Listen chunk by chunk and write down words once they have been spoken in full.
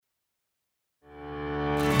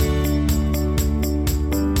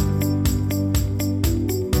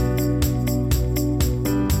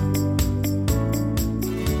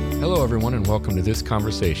everyone, and welcome to this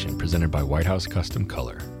conversation presented by White House Custom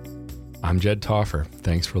Color. I'm Jed Toffer.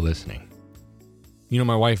 Thanks for listening. You know,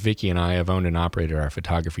 my wife Vicki and I have owned and operated our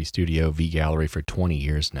photography studio, V Gallery, for 20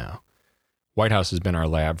 years now. White House has been our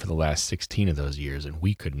lab for the last 16 of those years, and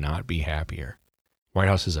we could not be happier. White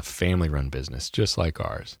House is a family-run business, just like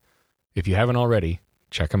ours. If you haven't already,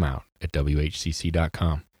 check them out at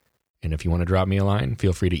WHCC.com. And if you want to drop me a line,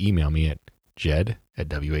 feel free to email me at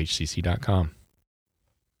jed@WHCC.com.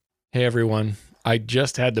 Hey everyone, I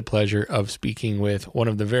just had the pleasure of speaking with one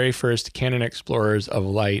of the very first Canon explorers of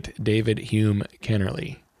light, David Hume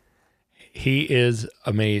Kennerly. He is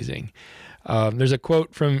amazing. There's a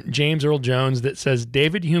quote from James Earl Jones that says,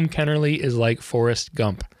 David Hume Kennerly is like Forrest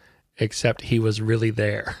Gump, except he was really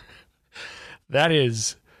there. That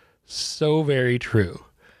is so very true.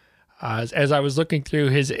 As I was looking through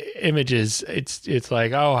his images, it's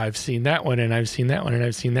like, oh, I've seen that one, and I've seen that one, and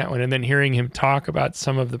I've seen that one. And then hearing him talk about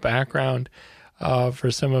some of the background for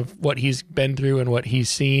some of what he's been through and what he's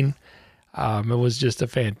seen, it was just a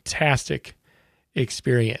fantastic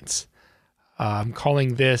experience. I'm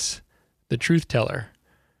calling this the truth teller,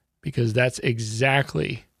 because that's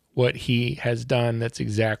exactly what he has done. That's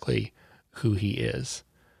exactly who he is.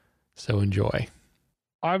 So enjoy.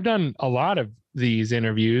 I've done a lot of these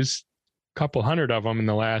interviews, couple hundred of them in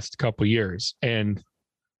the last couple years. And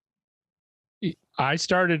I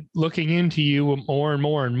started looking into you more and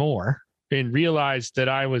more and more and realized that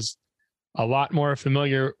I was a lot more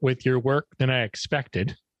familiar with your work than I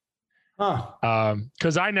expected.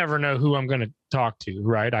 Because I never know who I'm going to talk to,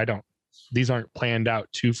 right? These aren't planned out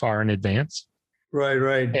too far in advance.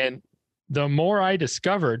 Right. And the more I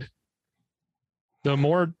discovered, the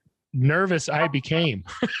more nervous I became.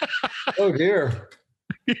 Oh dear.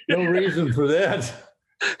 No reason for that.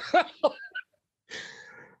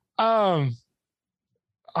 I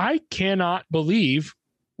cannot believe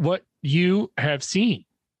what you have seen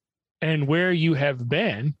and where you have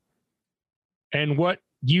been and what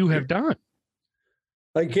you have done.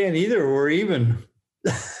 I can't either. We're even.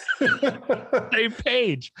 Same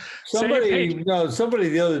page. Somebody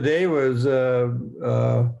the other day was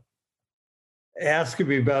asking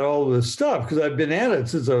me about all this stuff, because I've been at it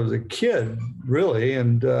since I was a kid, really.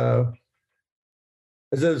 And I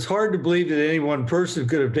said, it's hard to believe that any one person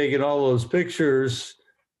could have taken all those pictures.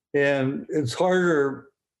 And it's harder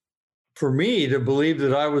for me to believe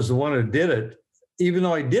that I was the one who did it, even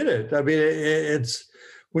though I did it. I mean, it's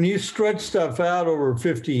when you stretch stuff out over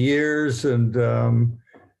 50 years, and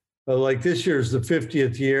like this year's the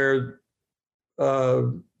 50th year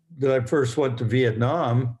that I first went to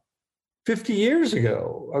Vietnam. 50 years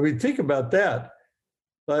ago. I mean, think about that.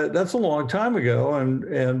 That's a long time ago.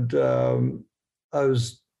 And I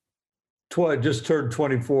just turned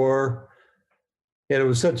 24, and it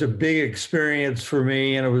was such a big experience for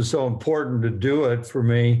me, and it was so important to do it for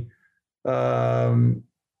me. But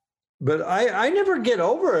I never get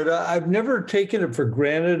over it. I've never taken it for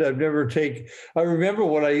granted. I remember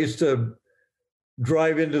when I used to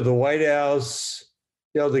drive into the White House.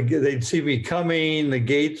 You know, they'd see me coming, the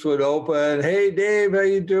gates would open. Hey, Dave, how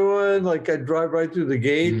you doing? Like, I'd drive right through the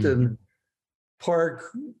gate and park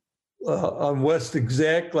on West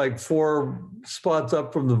Exec, like 4 spots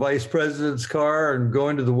up from the vice president's car, and go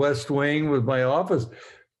into the West Wing with my office.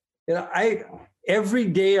 And every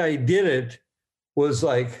day I did it was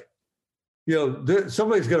like, you know,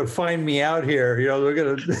 somebody's going to find me out here. You know, I'm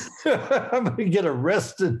going to get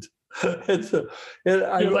arrested.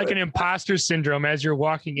 You're like an imposter syndrome as you're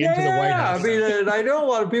walking into the White House. I mean, and I know a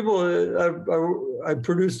lot of people. I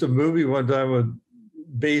produced a movie one time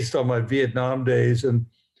based on my Vietnam days, and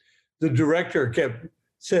the director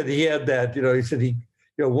said he had that. You know, he said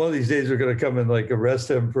one of these days they're going to come and like arrest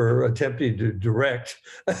him for attempting to direct.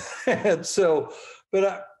 And so,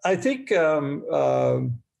 but I think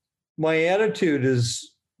my attitude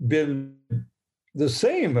has been the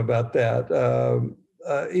same about that.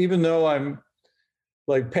 Even though I'm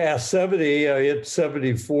like past 70, I hit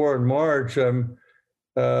 74 in March. I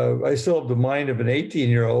still have the mind of an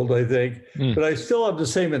 18-year-old, I think, but I still have the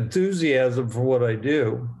same enthusiasm for what I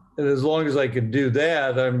do. And as long as I can do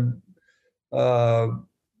that, I'm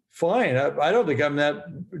fine. I don't think I'm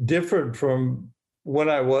that different from when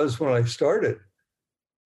I started.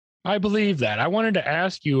 I believe that. I wanted to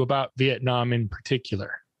ask you about Vietnam in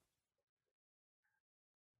particular.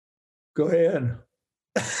 Go ahead.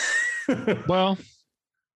 Well,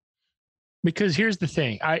 because here's the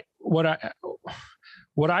thing.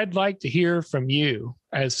 What I'd like to hear from you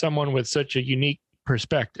as someone with such a unique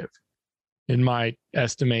perspective, in my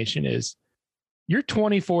estimation, is you're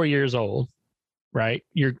 24 years old, right?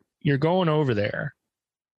 You're going over there.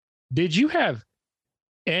 Did you have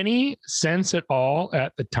any sense at all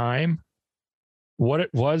at the time what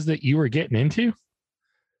it was that you were getting into?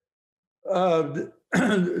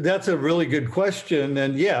 That's a really good question.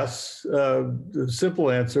 And yes, the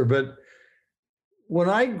simple answer. But when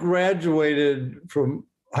I graduated from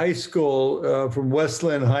high school, from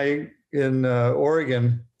Westland High in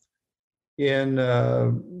Oregon in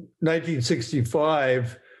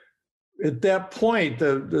 1965, at that point,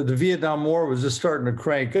 the Vietnam War was just starting to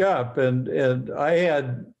crank up. And I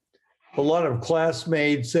had a lot of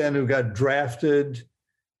classmates then who got drafted,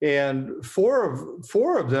 and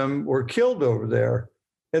four of them were killed over there.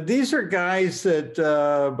 And these are guys that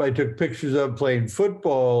I took pictures of playing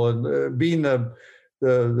football and being the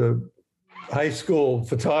high school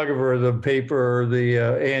photographer, the paper, the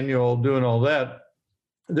annual, doing all that.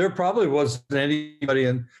 There probably wasn't anybody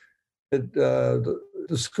in the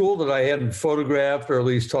school that I hadn't photographed or at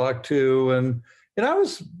least talked to, and I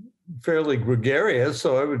was fairly gregarious,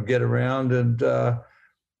 so I would get around, and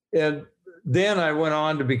then I went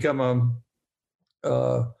on to become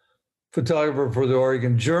a photographer for the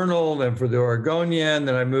Oregon Journal, then for the Oregonian.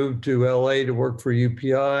 Then I moved to LA to work for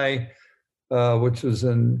UPI, which was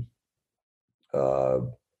in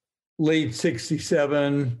late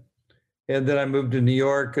 '67, and then I moved to New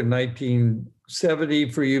York in 1970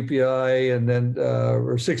 for UPI, and then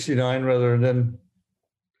or '69 rather, and then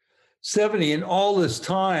 '70. And all this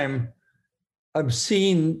time, I'm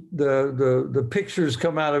seeing the pictures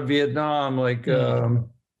come out of Vietnam, like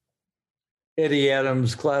Eddie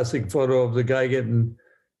Adams' classic photo of the guy getting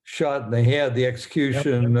shot in the head, the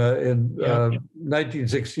execution in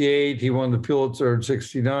 1968. He won the Pulitzer in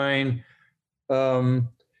 '69. And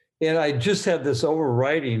I just had this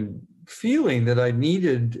overriding feeling that I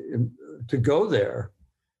needed to go there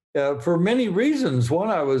for many reasons. One,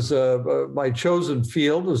 I was my chosen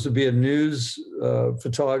field was to be a news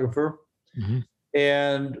photographer. Mm-hmm.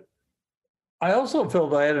 And I also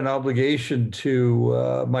felt I had an obligation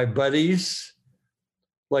to my buddies,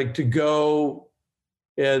 like to go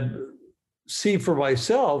and see for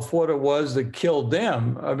myself what it was that killed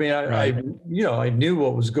them. I mean, I knew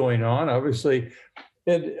what was going on, obviously.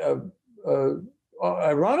 And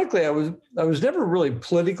ironically, I was never really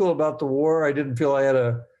political about the war. I didn't feel I had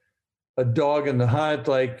a dog in the hunt,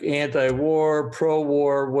 like anti-war,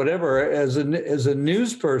 pro-war, whatever. As a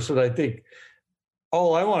news person, I think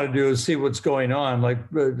all I want to do is see what's going on, like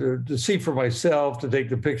to see for myself, to take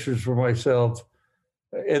the pictures for myself.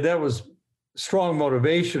 And that was strong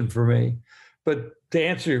motivation for me. But to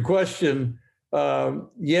answer your question,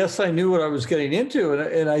 yes, I knew what I was getting into.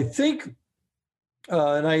 And I think,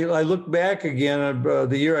 and I look back again at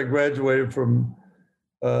the year I graduated from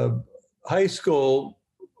high school,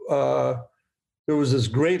 there was this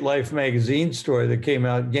great Life magazine story that came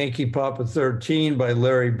out, Yankee Papa 13 by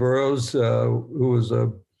Larry Burroughs, who was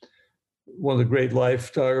one of the great Life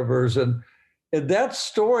photographers. And that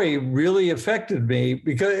story really affected me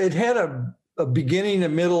because it had a beginning, a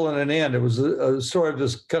middle, and an end. It was a story of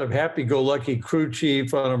this kind of happy-go-lucky crew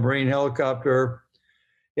chief on a Marine helicopter,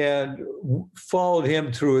 and followed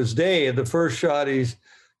him through his day. And the first shot, he's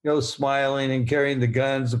smiling and carrying the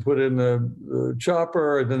guns to put in the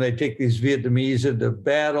chopper. And then they take these Vietnamese into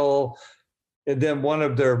battle. And then one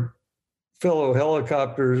of their fellow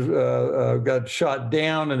helicopters got shot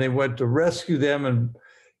down, and they went to rescue them.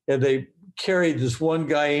 And they carried this one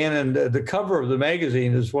guy in. And the cover of the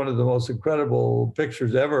magazine is one of the most incredible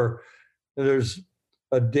pictures ever. And there's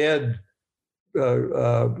a dead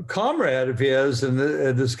comrade of his, and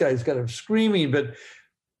this guy's kind of screaming. But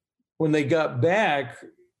when they got back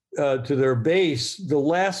to their base, the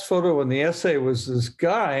last photo in the essay was this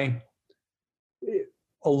guy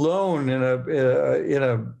alone in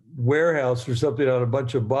a warehouse or something on a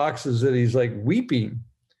bunch of boxes, and he's like weeping.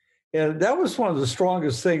 And that was one of the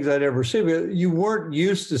strongest things I'd ever seen. You weren't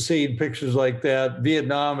used to seeing pictures like that.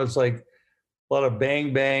 Vietnam, it's like a lot of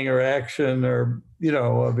bang bang or action, or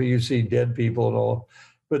you see dead people and all.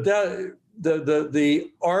 But that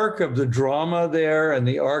the arc of the drama there and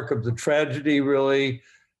the arc of the tragedy really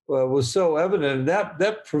was so evident, and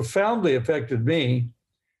that profoundly affected me.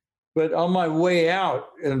 But on my way out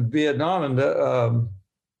in Vietnam, and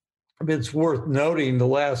it's worth noting, the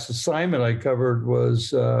last assignment I covered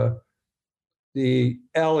was the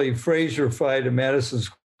Ali Frazier fight in Madison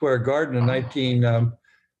Square Garden in March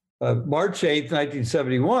 8th,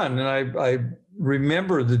 1971. And I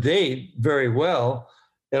remember the date very well.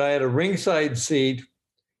 And I had a ringside seat,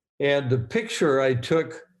 and the picture I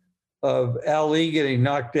took of Ali getting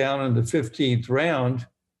knocked down in the 15th round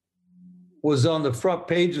was on the front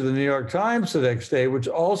page of the New York Times the next day, which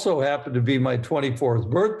also happened to be my 24th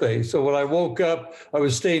birthday. So when I woke up, I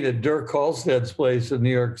was staying at Dirk Halstead's place in New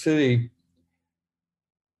York City.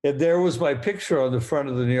 And there was my picture on the front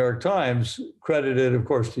of the New York Times, credited, of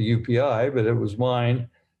course, to UPI, but it was mine.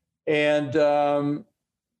 And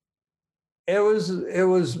it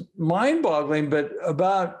was mind-boggling. But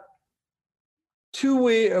about 2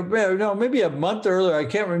 weeks, no, maybe a month earlier, I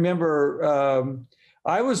can't remember.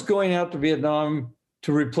 I was going out to Vietnam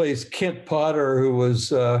to replace Kent Potter, who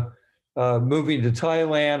was moving to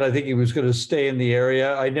Thailand. I think he was going to stay in the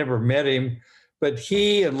area. I never met him. But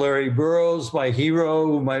he and Larry Burroughs, my hero,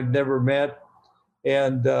 whom I've never met,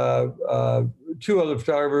 and two other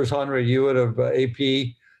photographers, Henry Hewitt of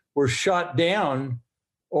AP, were shot down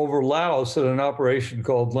over Laos in an operation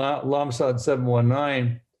called Lamsat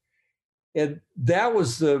 719. And that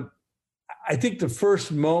was I think the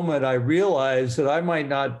first moment I realized that I might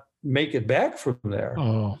not make it back from there.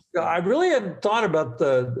 Oh. I really hadn't thought about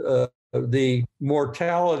the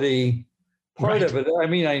mortality part of it. I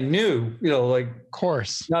mean, I knew, like, of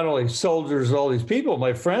course, not only soldiers, all these people,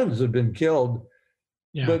 my friends had been killed,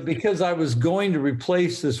 but because I was going to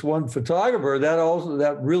replace this one photographer,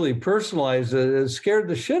 that really personalized it scared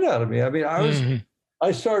the shit out of me. I mean,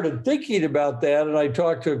 I started thinking about that, and I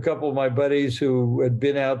talked to a couple of my buddies who had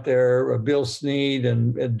been out there, Bill Sneed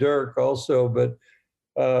and Dirk also, but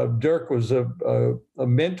Dirk was a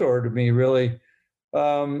mentor to me, really.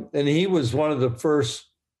 And he was one of the first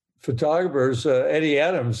photographers. Eddie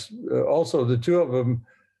Adams, also, the two of them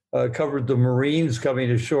covered the Marines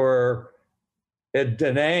coming ashore at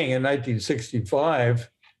Da Nang in 1965.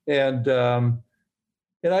 And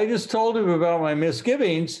I just told him about my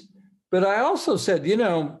misgivings, but I also said,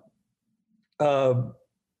 I'm going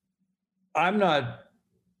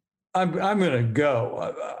to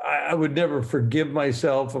go. I would never forgive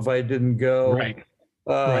myself if I didn't go. Right.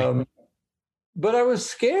 But I was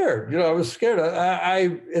scared. I was scared.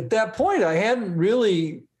 I at that point, I hadn't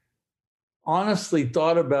really honestly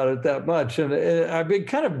thought about it that much. And I've been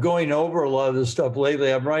kind of going over a lot of this stuff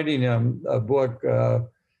lately. I'm writing a book,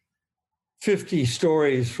 50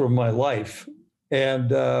 stories from my life, and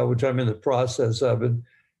which I'm in the process of. And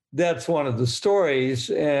that's one of the stories.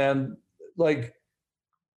 And like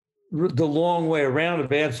the long way around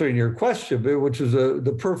of answering your question, which is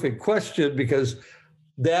the perfect question, because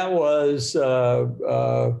that was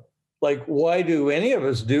like, why do any of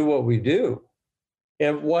us do what we do?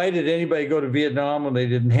 And why did anybody go to Vietnam when they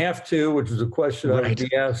didn't have to, which was a question I would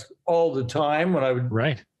be asked all the time when I would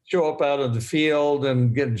show up out in the field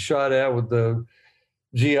and getting shot at with the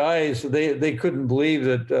GIs. They couldn't believe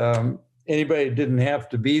that anybody that didn't have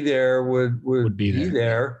to be there would be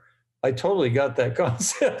there. I totally got that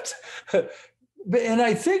concept. And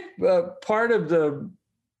I think part of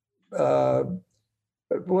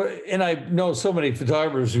and I know so many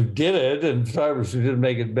photographers who did it and photographers who didn't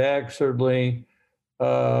make it back, certainly.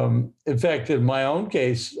 In fact, in my own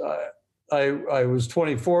case, I was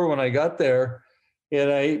 24 when I got there,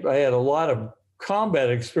 and I had a lot of combat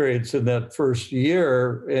experience in that first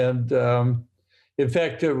year. And in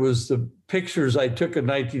fact, it was the pictures I took in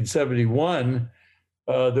 1971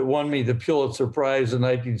 that won me the Pulitzer Prize in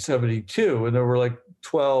 1972. And there were like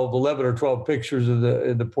 11 or 12 pictures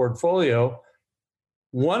in the portfolio.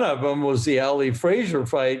 One of them was the Ali Frazier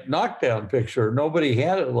fight knockdown picture. Nobody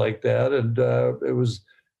had it like that. And it was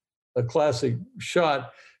a classic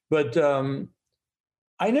shot. But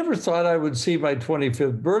I never thought I would see my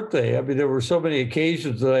 25th birthday. I mean, there were so many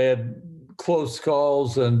occasions that I had close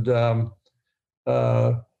calls, and I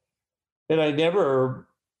never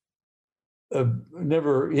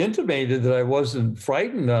intimated that I wasn't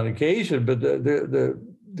frightened on occasion. But the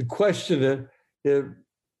question that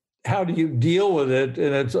how do you deal with it?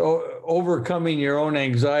 And it's overcoming your own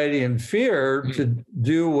anxiety and fear to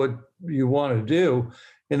do what you want to do.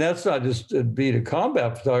 And that's not just being a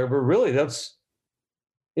combat photographer. Really, that's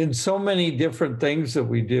in so many different things that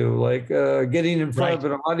we do, like getting in front of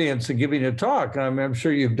an audience and giving a talk. I mean, I'm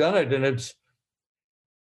sure you've done it. And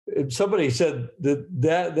somebody said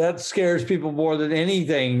that scares people more than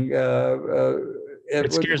anything.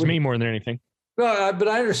 It scares me more than anything. No, but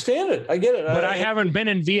I understand it. I get it. But I haven't been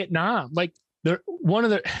in Vietnam. Like one of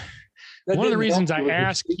the reasons I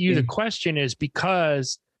ask you the question is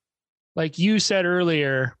because, like you said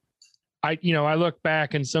earlier, I look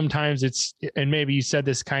back and sometimes and maybe you said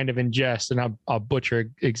this kind of in jest, and I'll butcher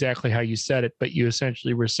exactly how you said it, but you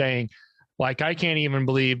essentially were saying, like, I can't even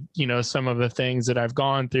believe, some of the things that I've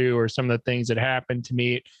gone through or some of the things that happened to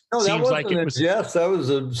me. No, that wasn't a jest. That was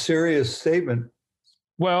a serious statement.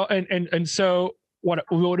 Well, and so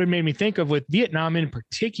what it made me think of with Vietnam in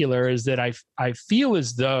particular is that I feel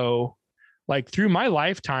as though, like, through my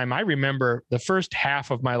lifetime, I remember the first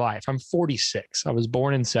half of my life. I'm 46. I was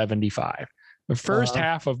born in 75. The first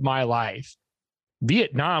half of my life,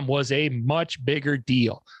 Vietnam was a much bigger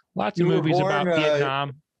deal. Lots of movies about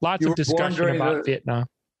Vietnam, lots of discussion about Vietnam.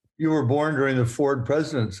 You were born during the Ford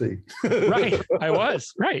presidency. Right. I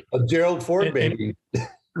was. Right. A Gerald Ford baby.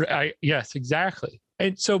 Yes, exactly.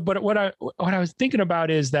 And so, but what I was thinking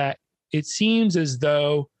about is that it seems as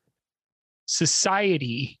though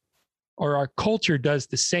society or our culture does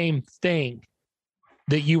the same thing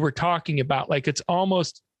that you were talking about. Like, it's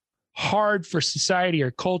almost hard for society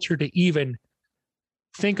or culture to even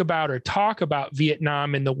think about or talk about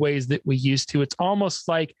Vietnam in the ways that we used to. It's almost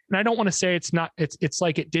like, and I don't want to say it's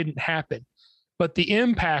like it didn't happen, but the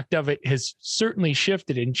impact of it has certainly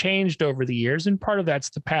shifted and changed over the years. And part of that's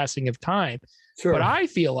the passing of time. Sure. But I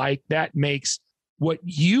feel like that makes what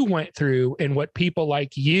you went through and what people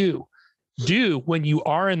like you do when you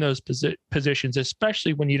are in those positions,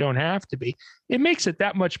 especially when you don't have to be, it makes it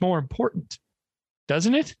that much more important,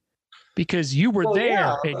 doesn't it? Because you were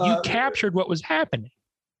there and you captured what was happening.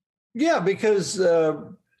 Yeah, because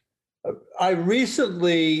I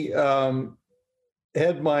recently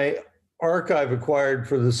had my archive acquired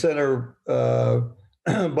for the Center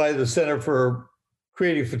by the Center for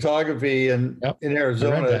Creative Photography in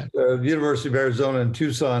Arizona, University of Arizona in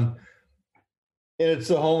Tucson. And it's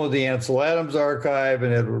the home of the Ansel Adams Archive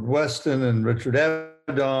and Edward Weston and Richard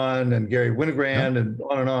Avedon and Gary Winogrand and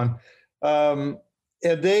on.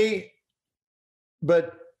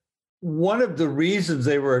 But one of the reasons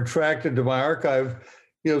they were attracted to my archive,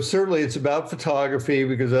 certainly it's about photography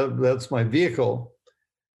because that's my vehicle,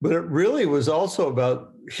 but it really was also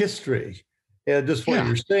about history. And just what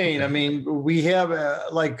you're saying. I mean, we have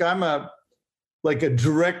I'm a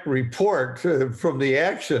direct report from the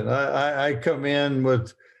action. I come in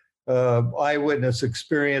with eyewitness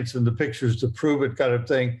experience and the pictures to prove it, kind of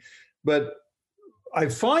thing. But I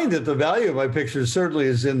find that the value of my pictures certainly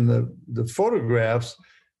is in the photographs,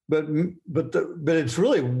 but it's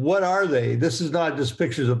really, what are they? This is not just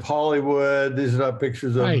pictures of Hollywood. These are not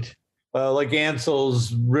pictures of like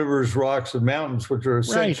Ansel's rivers, rocks, and mountains, which are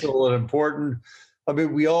essential and important. I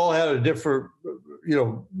mean, we all had a different,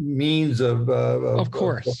 means of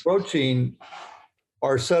approaching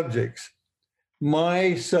our subjects.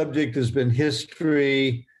 My subject has been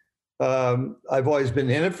history. I've always been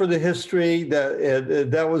in it for the history.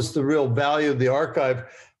 That was the real value of the archive.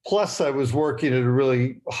 Plus, I was working at a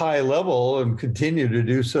really high level and continue to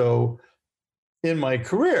do so in my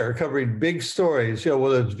career, covering big stories,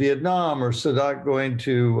 whether it's Vietnam or Sadat going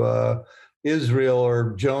to Israel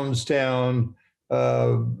or Jonestown,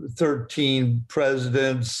 13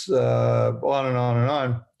 presidents, on and on and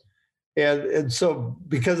on. And so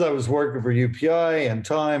because I was working for UPI and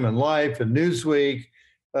Time and Life and Newsweek,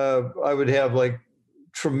 I would have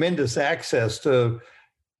tremendous access to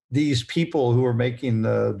these people who are making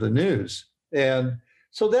the news. And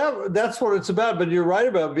so that's what it's about. But you're right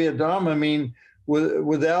about Vietnam. I mean,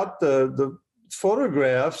 without the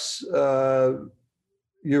photographs,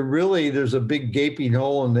 there's a big gaping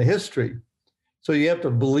hole in the history. So you have to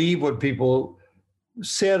believe what people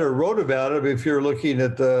said or wrote about it. If you're looking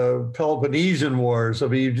at the Peloponnesian Wars, I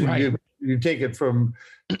mean, you take it from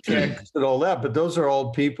text and all that, but those are all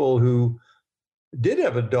people who did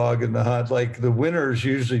have a dog in the hunt. Like, the winners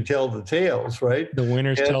usually tell the tales, right? The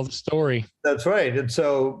winners tell the story. That's right. And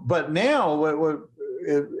so, but now,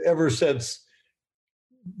 ever since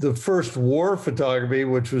the first war photography,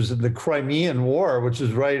 which was in the Crimean War, which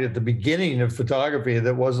is right at the beginning of photography,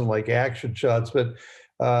 that wasn't like action shots, but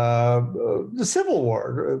the Civil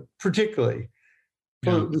War, particularly.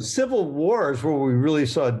 So the Civil War is where we really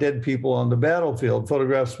saw dead people on the battlefield,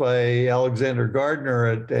 photographs by Alexander Gardner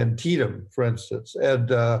at Antietam, for instance.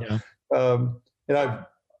 And I've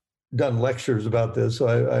done lectures about this, so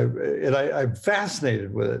I'm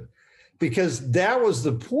fascinated with it, because that was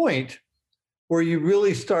the point where you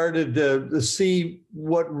really started to see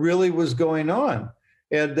what really was going on.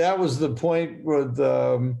 And that was the point with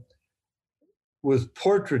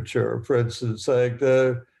portraiture, for instance. Like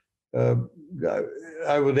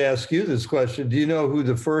I would ask you this question: do you know who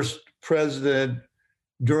the first president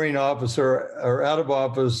during office or out of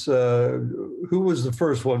office, who was the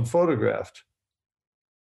first one photographed?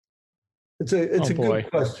 It's a good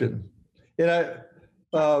question. And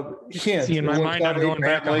see, in my mind,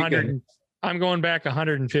 I'm going back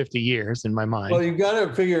 150 years in my mind. Well, you've got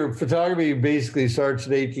to figure photography basically starts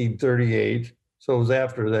in 1838, so it was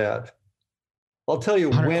after that. I'll tell you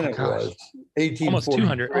when it was.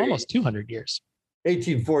 1843. Almost 200 years.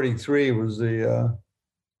 1843 was the,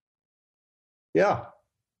 yeah,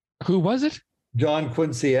 Who was it? John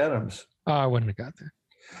Quincy Adams. Oh, I wouldn't have got that.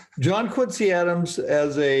 John Quincy Adams,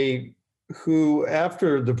 who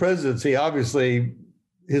after the presidency, obviously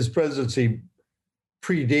his presidency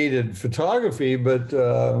predated photography, but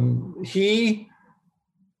he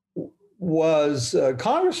was a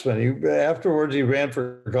congressman. Afterwards, he ran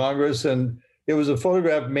for Congress, and it was a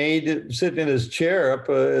photograph made sitting in his chair up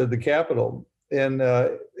at the Capitol in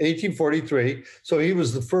 1843. So he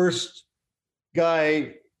was the first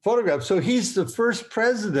guy photographed. So he's the first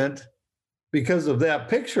president, because of that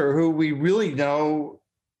picture, who we really know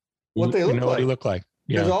what they look like. What he looked like.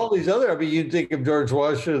 There's all these other, I mean, you think of George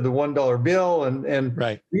Washington, the $1 bill, and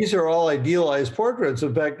Right. These are all idealized portraits.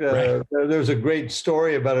 In fact, there's a great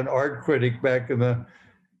story about an art critic back in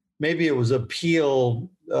maybe it was a Peel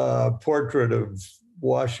portrait of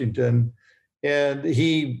Washington. And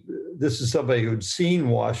this is somebody who'd seen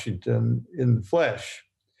Washington in the flesh.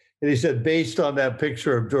 And he said, based on that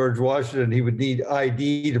picture of George Washington, he would need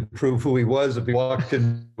ID to prove who he was if he walked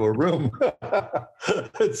into a room.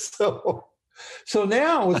 So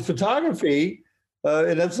now with photography,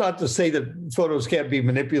 and that's not to say that photos can't be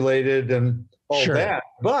manipulated and all that,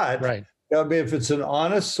 but I mean, if it's an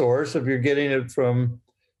honest source, if you're getting it from,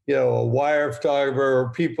 a wire photographer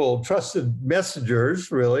or people, trusted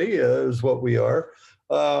messengers, really, is what we are,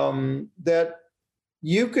 that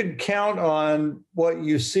you could count on what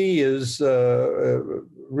you see is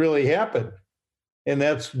really happened. And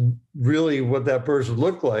that's really what that person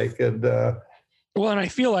looked like. And well, and I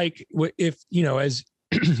feel like if, as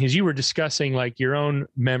as you were discussing, like your own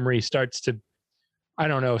memory starts to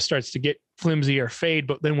get flimsy or fade.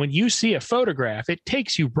 But then when you see a photograph, it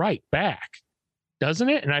takes you right back, doesn't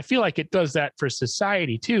it? And I feel like it does that for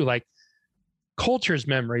society too. Like culture's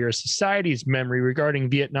memory or society's memory regarding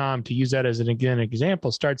Vietnam, to use that as an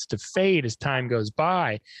example, starts to fade as time goes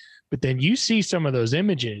by. But then you see some of those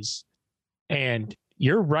images and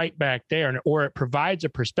you're right back there, or it provides a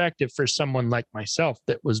perspective for someone like myself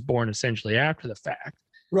that was born essentially after the fact.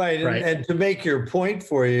 Right. And to make your point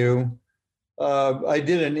for you, I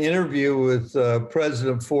did an interview with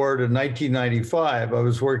President Ford in 1995. I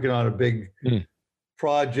was working on a big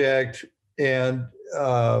project. And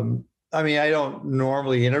I mean, I don't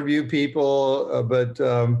normally interview people, but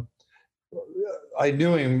I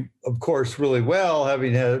knew him, of course, really well,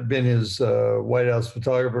 having been his White House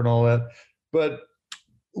photographer and all that. But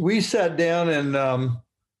we sat down in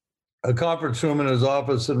a conference room in his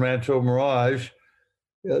office in Rancho Mirage.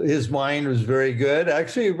 His mind was very good,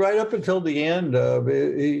 actually, right up until the end.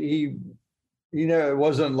 He it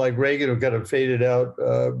wasn't like Reagan who kind of faded out.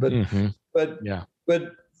 But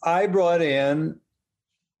I brought in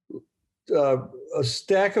a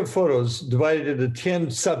stack of photos divided into 10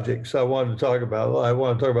 subjects I wanted to talk about. I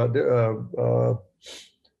wanted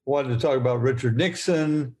to talk about Richard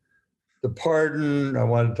Nixon, the pardon. I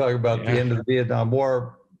wanted to talk about the end of the Vietnam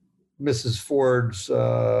War, Mrs. Ford's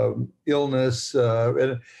illness.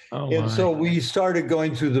 So we started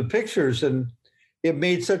going through the pictures, and it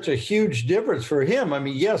made such a huge difference for him. I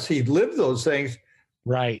mean, yes, he lived those things.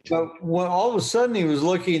 Right. But when all of a sudden he was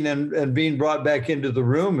looking and being brought back into the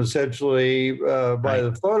room, essentially, by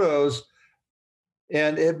the photos,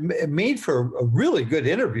 and it made for a really good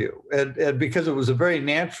interview. And because it was a very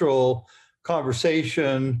natural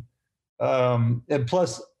conversation. And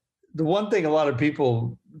plus, the one thing a lot of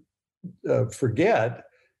people forget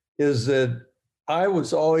is that I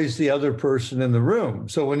was always the other person in the room.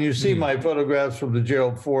 So when you see my photographs from the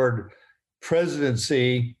Gerald Ford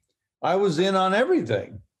presidency, I was in on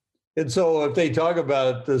everything. And so if they talk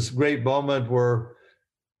about this great moment where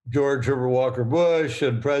George Herbert Walker Bush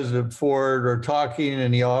and President Ford are talking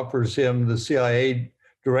and he offers him the CIA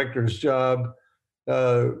director's job,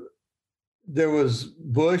 there was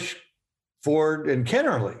Bush, Ford, and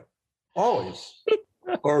Kennerly, always,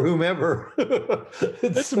 or whomever.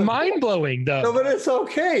 It's mind-blowing, though. No, but it's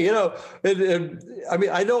okay. I mean,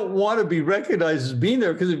 I don't want to be recognized as being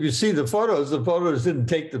there, because if you see the photos didn't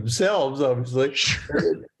take themselves, obviously.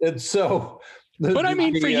 And so... But I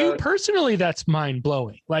mean, for you personally, that's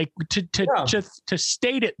mind-blowing. Like to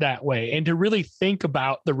state it that way and to really think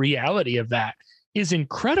about the reality of that is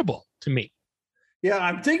incredible to me. Yeah,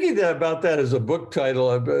 I'm thinking about that as a book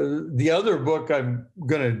title. The other book I'm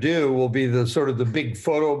going to do will be the sort of the big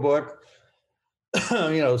photo book.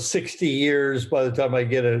 60 years by the time I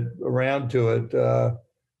get around to it.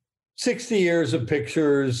 60 years of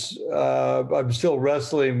pictures. I'm still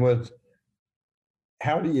wrestling with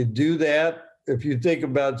how do you do that? If you think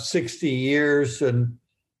about 60 years and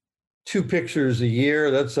 2 pictures a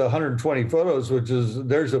year, that's 120 photos,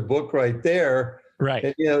 there's a book right there.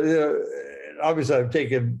 Right. And, obviously I've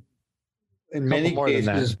taken, in many more than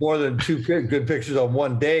cases, more than two good pictures on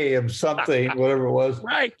one day of something, whatever it was.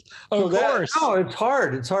 Right. Of course. It's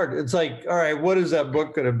hard. It's hard. It's like, all right, what is that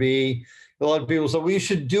book going to be? A lot of people say, well, you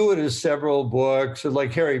should do it as several books. And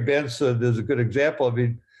like Harry Benson is a good example. I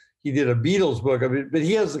mean, he did a Beatles book. I mean, but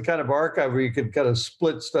he has the kind of archive where you can kind of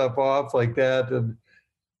split stuff off like that. And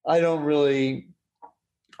I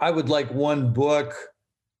would like one book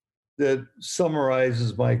that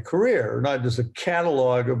summarizes my career, not just a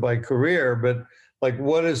catalog of my career, but like,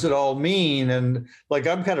 what does it all mean? And like,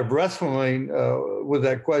 I'm kind of wrestling with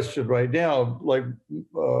that question right now. Like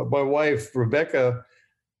my wife, Rebecca,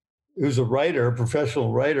 who's a writer, a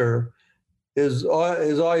professional writer, is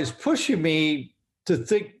always pushing me to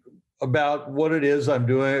think about what it is I'm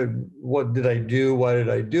doing. What did I do? Why did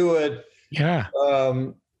I do it? Yeah.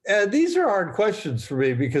 And these are hard questions for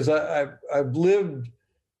me because I've lived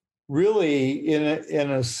really in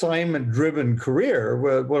an assignment-driven career.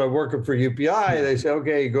 When I'm working for UPI, they say,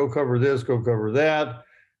 okay, go cover this, go cover that.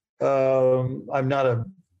 I'm not a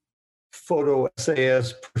photo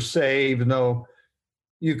essayist per se, even though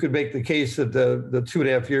you could make the case that the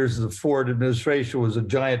 2.5 years of the Ford administration was a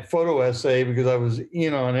giant photo essay because I was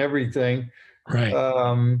in on everything. Right.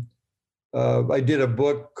 I did a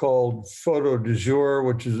book called Photo du Jour,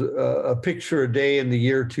 which is a picture a day in the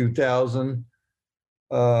year 2000.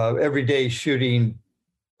 Every day shooting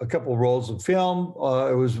a couple rolls of film.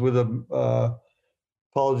 It was with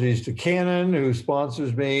apologies to Canon, who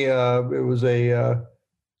sponsors me. It was a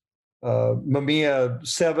Mamiya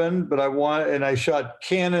 7, but I shot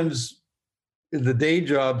Canon's, the day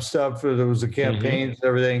job stuff. There was the campaigns and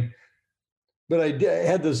everything. But I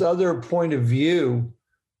had this other point of view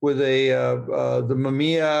with the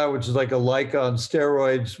Mamiya, which is like a Leica on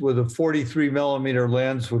steroids with a 43 millimeter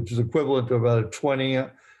lens, which is equivalent to about a 20.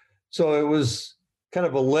 So it was kind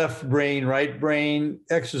of a left brain, right brain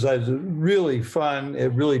exercise. It was really fun.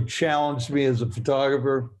 It really challenged me as a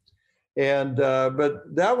photographer. And,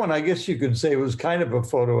 but that one, I guess you could say was kind of a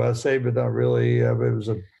photo essay, but not really. It was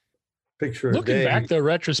a picture a day. Looking back though,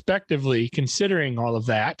 retrospectively, considering all of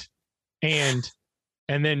that and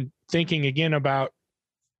then thinking again about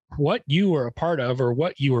what you were a part of or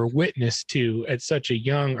what you were witness to at such a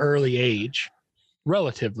young, early age,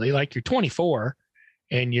 relatively, like you're 24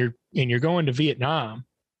 and you're going to Vietnam.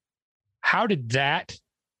 How did that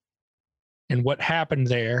and what happened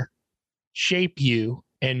there shape you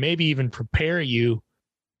and maybe even prepare you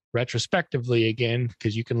retrospectively again,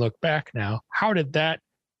 because you can look back now? How did that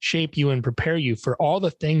shape you and prepare you for all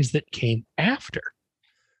the things that came after?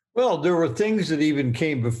 Well, there were things that even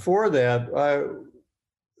came before that.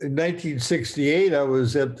 In 1968, I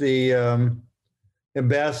was at the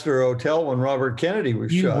Ambassador Hotel when Robert Kennedy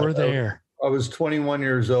was shot. You were there. I was 21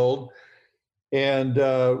 years old. And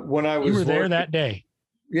when I was... You were there that day?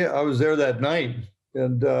 Yeah, I was there that night.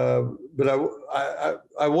 And but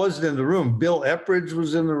I wasn't in the room. Bill Epridge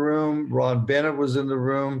was in the room. Ron Bennett was in the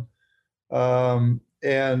room. But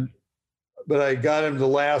I got him the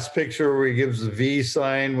last picture where he gives the V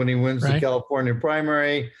sign when he wins the California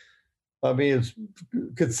primary. I mean, it's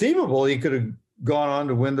conceivable he could have gone on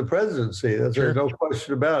to win the presidency. There's no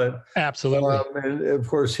question about it. Absolutely. And of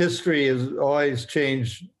course, history has always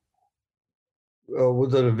changed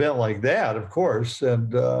with an event like that, of course.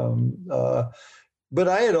 And but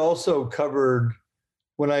I had also covered,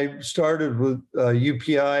 when I started with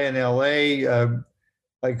UPI in LA,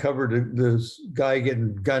 I covered this guy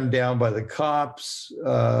getting gunned down by the cops,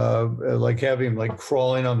 like having him like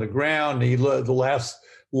crawling on the ground. The last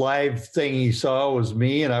live thing he saw was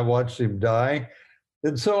me, and I watched him die.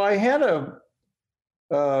 And so I had an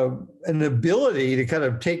ability to kind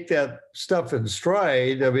of take that stuff in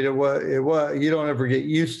stride. I mean, it was you don't ever get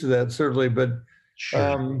used to that, certainly, but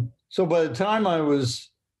so by the time I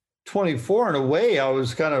was 24, in a way, I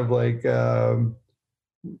was kind of like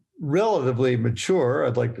relatively mature,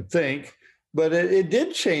 I'd like to think, but it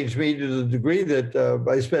did change me to the degree that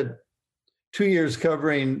I spent 2 years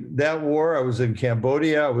covering that war. I was in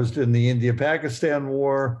Cambodia. I was in the India-Pakistan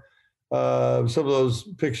war. Some of those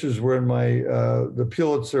pictures were in my the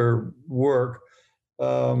Pulitzer work.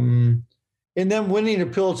 And then winning a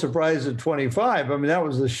Pulitzer Prize at 25, I mean, that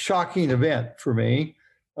was a shocking event for me.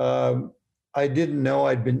 I didn't know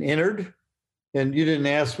I'd been entered. And you didn't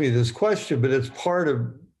ask me this question, but it's part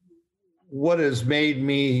of what has made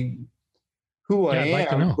me who I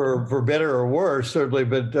am, for better or worse, certainly.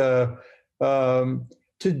 But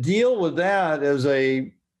to deal with that as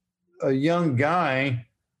a young guy,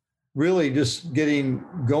 really just getting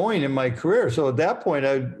going in my career. So at that point,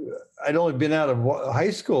 I'd only been out of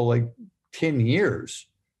high school like 10 years.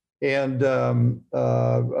 And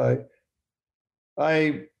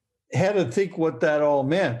I had to think what that all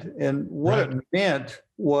meant. And what Right. it meant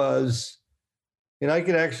was, and I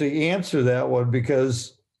could actually answer that one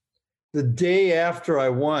because the day after I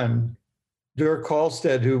won, Dirk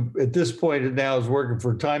Halstead, who at this point now is working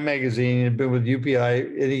for Time Magazine, had been with UPI,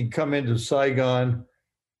 and he'd come into Saigon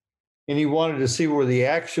and he wanted to see where the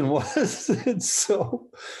action was. And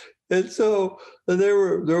so there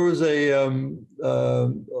was a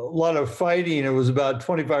lot of fighting. It was about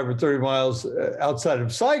 25 or 30 miles outside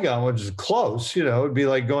of Saigon, which is close. You know, it'd be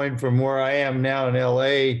like going from where I am now in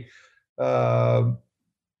LA, to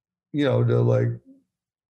like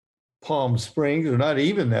Palm Springs, or not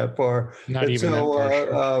even that far. Not even that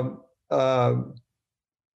far. Sure.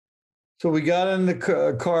 So we got in the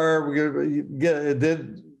car. We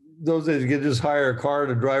did. Those days, you could just hire a car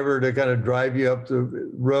and a driver to kind of drive you up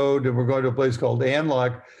the road. And we're going to a place called An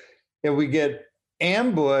Loc. And we get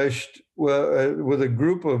ambushed with a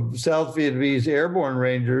group of South Vietnamese airborne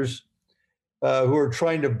rangers who are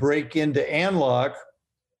trying to break into An Loc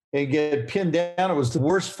and get pinned down. It was the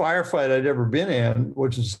worst firefight I'd ever been in,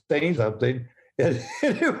 which is saying something. And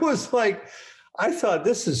it was like, I thought,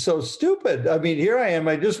 this is so stupid. I mean, here I am.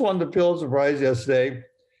 I just won the Pulitzer Prize yesterday.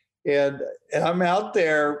 And I'm out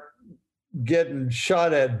there getting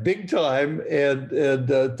shot at big time and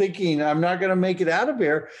thinking I'm not going to make it out of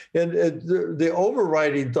here. And the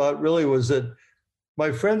overriding thought really was that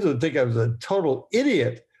my friends would think I was a total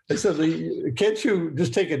idiot. I said, can't you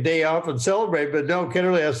just take a day off and celebrate? But no,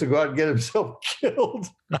 Kennerly has to go out and get himself killed.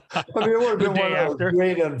 I mean, it would have been one of those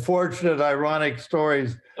great, unfortunate, ironic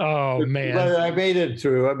stories. Oh, man. But I made it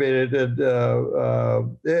through. I made it.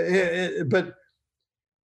 But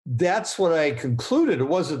that's what I concluded. It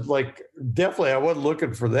wasn't like, definitely I wasn't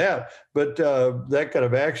looking for that, but that kind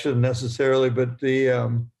of action necessarily. But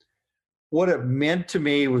what it meant to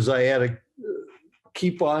me was I had to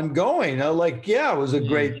keep on going. It was a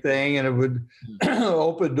great thing, and it would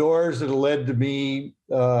open doors that led to me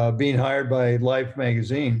being hired by Life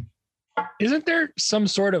magazine. Isn't there some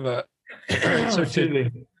sort of a so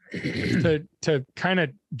to kind of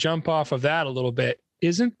jump off of that a little bit?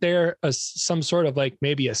 Isn't there some sort of like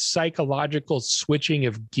maybe a psychological switching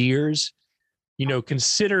of gears,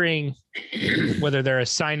 considering whether they're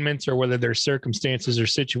assignments or whether they're circumstances or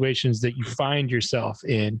situations that you find yourself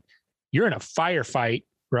in? You're in a firefight,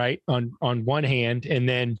 right? On one hand, and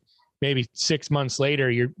then maybe 6 months later,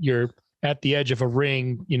 you're at the edge of a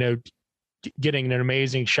ring, getting an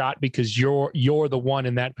amazing shot because you're the one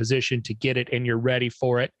in that position to get it and you're ready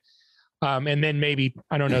for it. And then maybe,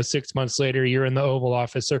 I don't know, 6 months later, you're in the Oval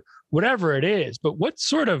Office or whatever it is. But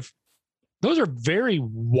those are very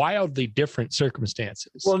wildly different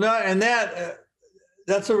circumstances. Well,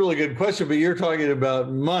 that's a really good question, but you're talking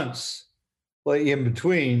about months like in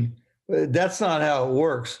between. That's not how it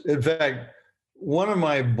works. In fact, one of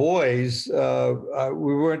my boys,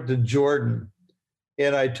 we went to Jordan,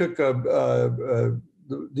 and I took the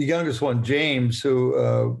youngest one, James,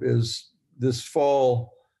 who is this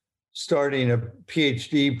fall starting a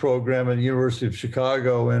PhD program at the University of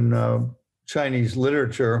Chicago in Chinese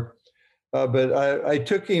literature. But I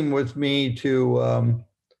took him with me to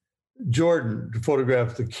Jordan to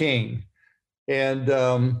photograph the king. And,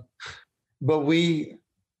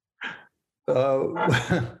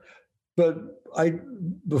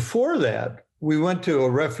 before that, we went to a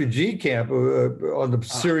refugee camp on the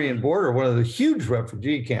Syrian border, one of the huge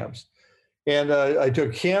refugee camps. And I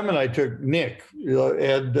took him and I took Nick,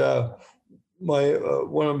 and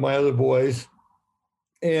one of my other boys.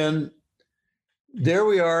 And there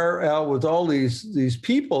we are out with all these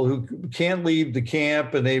people who can't leave the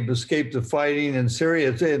camp, and they've escaped the fighting in Syria.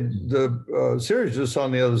 And the Syria's just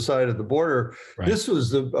on the other side of the border. Right. This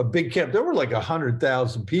was a big camp. There were like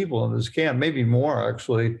 100,000 people in this camp, maybe more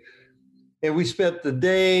actually. And we spent the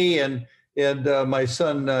day, and my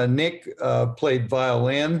son Nick played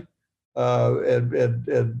violin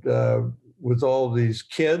with all these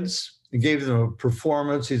kids and gave them a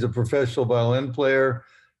performance. He's a professional violin player.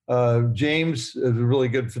 James is a really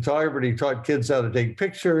good photographer. He taught kids how to take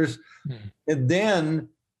pictures. And then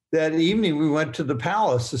that evening we went to the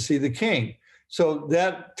palace to see the king. So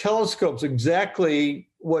that telescopes exactly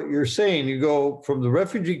what you're saying. You go from the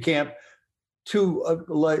refugee camp to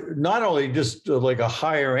not only just like a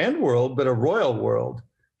higher end world, but a royal world.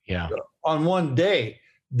 Yeah. On one day.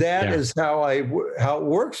 That is how it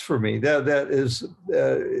works for me. That is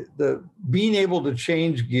the being able to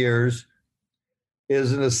change gears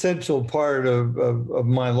is an essential part of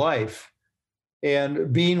my life.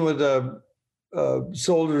 And being with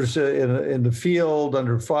soldiers in the field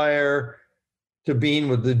under fire, to being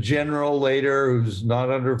with the general later, who's not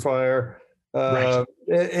under fire, Right.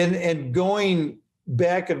 and going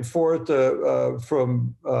back and forth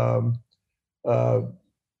from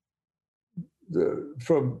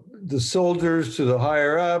the soldiers to the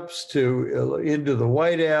higher ups to into the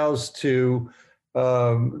White House to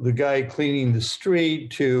the guy cleaning the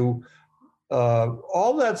street to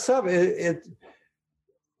all that stuff. It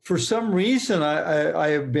for some reason I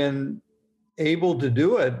have been able to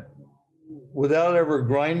do it without ever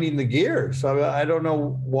grinding the gears. I don't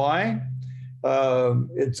know why.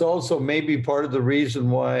 It's also maybe part of the reason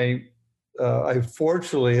why I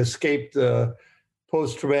fortunately escaped the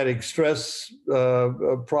post-traumatic stress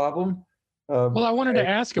problem. Well, I wanted to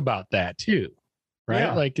ask about that too, right?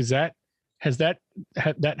 Yeah. Like, that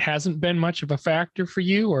hasn't been much of a factor for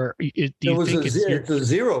you, or do you think it's a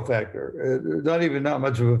zero factor? Not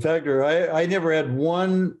much of a factor. I never had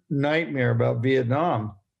one nightmare about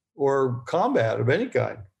Vietnam or combat of any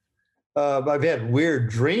kind. I've had weird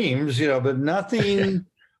dreams, but nothing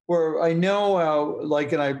where I know how,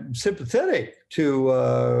 like, and I'm sympathetic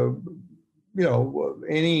to,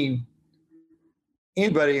 anybody,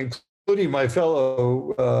 including my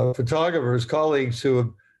fellow photographers, colleagues who have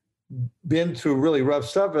been through really rough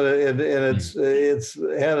stuff, and it's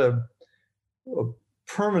had a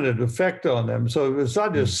permanent effect on them. So it's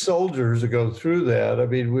not just soldiers that go through that. I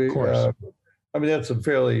mean, that's a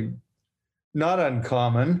fairly not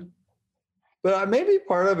uncommon. But maybe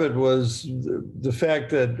part of it was the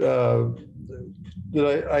fact that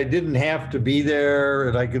I didn't have to be there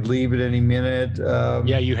and I could leave at any minute.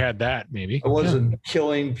 Yeah, you had that maybe. I wasn't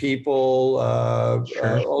killing people,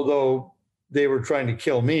 although they were trying to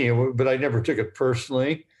kill me, but I never took it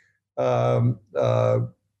personally,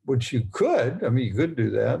 which you could. I mean, you could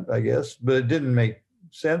do that, I guess, but it didn't make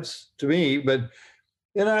sense to me. But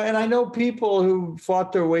and I know people who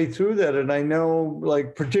fought their way through that, and I know,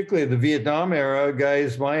 like, particularly the Vietnam era,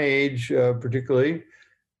 guys my age, particularly,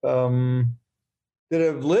 that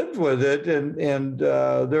have lived with it, and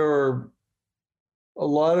there were a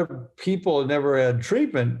lot of people that never had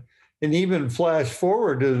treatment, and even flash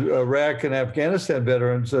forward to Iraq and Afghanistan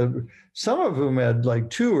veterans, some of whom had like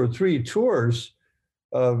 2 or 3 tours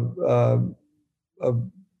of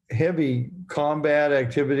heavy combat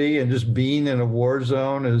activity, and just being in a war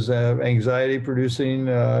zone is anxiety producing.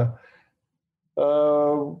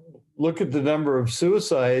 Look at the number of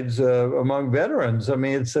suicides among veterans. I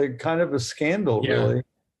mean, it's a kind of a scandal, really.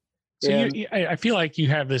 So I feel like you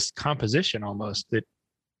have this composition almost that,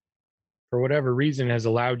 for whatever reason, has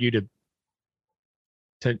allowed you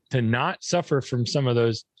to not suffer from some of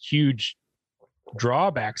those huge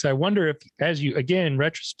drawbacks. I wonder if, as you, again,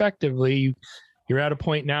 retrospectively, you're at a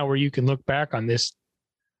point now where you can look back on this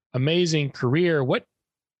amazing career. What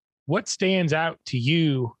stands out to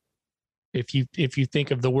you if you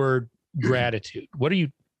think of the word gratitude? What are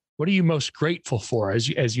you most grateful for as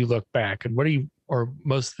you look back, and what are you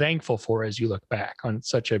most thankful for as you look back on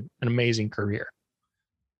such an amazing career?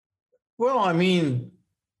 Well, I mean,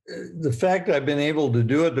 the fact that I've been able to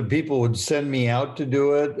do it, the people would send me out to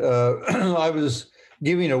do it. I was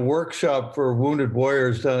giving a workshop for wounded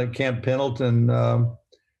warriors down at Camp Pendleton. And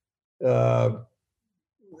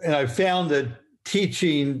I found that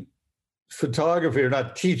teaching photography, or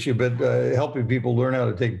not teaching, but helping people learn how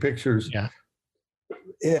to take pictures,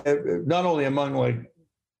 not only among like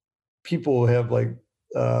people who have like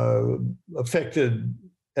affected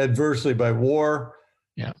adversely by war,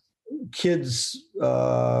 kids,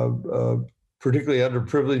 particularly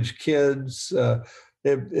underprivileged kids,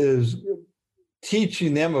 it is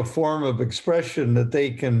teaching them a form of expression that they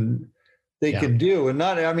can do. And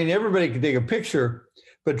not, I mean, everybody can take a picture,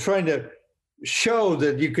 but trying to show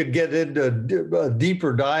that you could get into a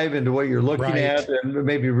deeper dive into what you're looking at, and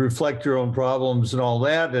maybe reflect your own problems and all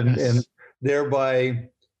that, and thereby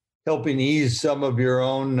helping ease some of your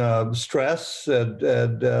own stress and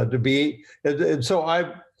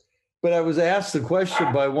so but I was asked the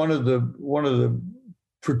question by one of the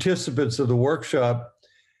participants of the workshop,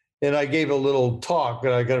 and I gave a little talk,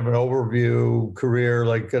 and I kind of an overview career,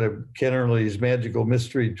 like kind of Kennerly's magical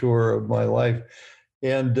mystery tour of my life.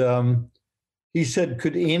 And he said,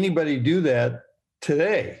 could anybody do that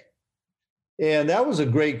today? And that was a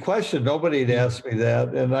great question. Nobody had asked me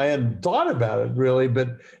that, and I hadn't thought about it really.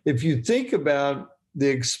 But if you think about the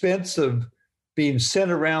expense of being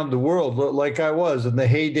sent around the world, like I was in the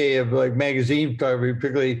heyday of like magazine photography,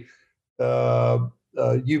 particularly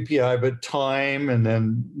UPI, but Time, and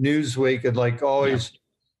then Newsweek, and like always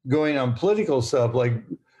going on political stuff, like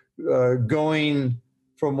going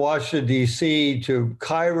from Washington, D.C. to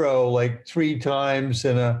Cairo like 3 times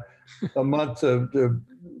in a month to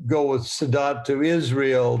go with Sadat to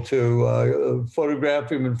Israel, to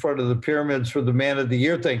photograph him in front of the pyramids for the Man of the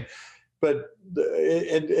Year thing. But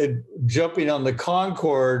jumping on the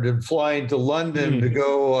Concorde and flying to London to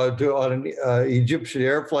go on an Egyptian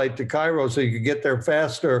air flight to Cairo so you could get there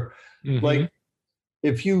faster. Like,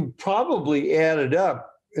 if you probably added up,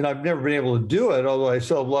 and I've never been able to do it, although I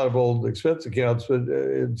still have a lot of old expense accounts, but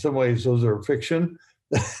in some ways those are fiction.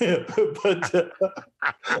 But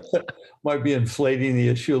might be inflating the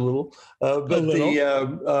issue a little.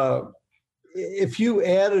 If you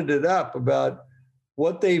added it up about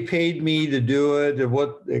what they paid me to do it and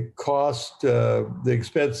what it cost, the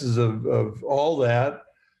expenses of all that,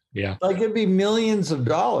 like it'd be millions of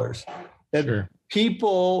dollars. And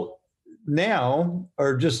people now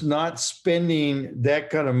are just not spending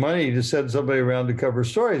that kind of money to send somebody around to cover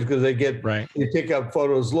stories because they pick up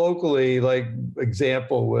photos locally. Like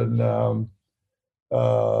example, when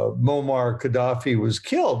Muammar Gaddafi was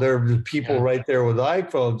killed, there were people right there with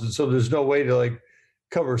iPhones, and so there's no way to like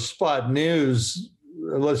cover spot news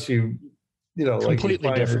unless you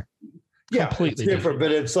completely different. Completely different.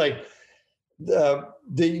 But it's like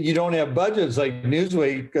you don't have budgets. Like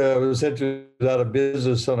Newsweek was out of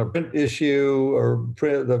business on a print issue or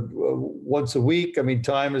print once a week. I mean,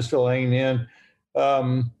 Time is still hanging in.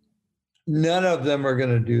 None of them are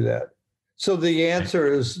going to do that. So the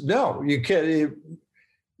answer is no. You can't.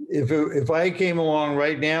 If I came along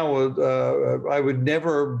right now, I would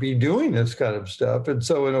never be doing this kind of stuff. And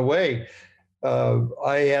so in a way,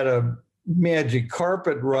 I had a magic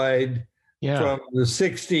carpet ride from the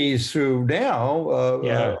 60s through now.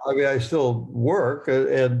 I mean, I still work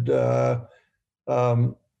at the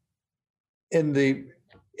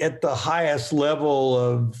highest level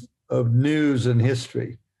of news and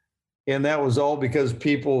history. And that was all because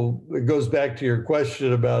people, it goes back to your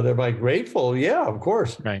question about, am I grateful? Yeah, of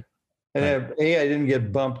course. Right. And I didn't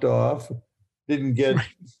get bumped off, didn't get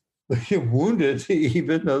wounded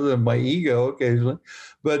even, other than my ego occasionally.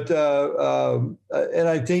 But, and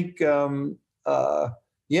I think, I'm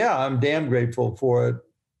damn grateful for it.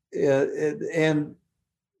 And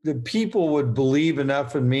the people would believe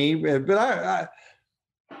enough in me. But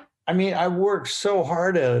I mean, I worked so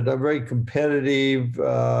hard at it. I'm very competitive.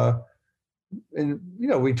 And,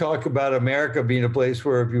 we talk about America being a place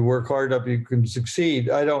where if you work hard enough, you can succeed.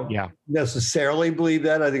 I don't necessarily believe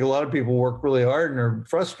that. I think a lot of people work really hard and are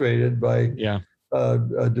frustrated by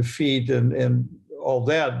defeat and all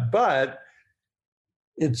that. But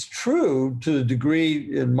it's true to the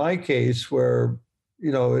degree in my case where,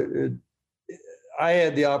 I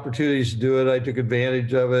had the opportunities to do it. I took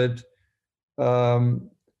advantage of it. A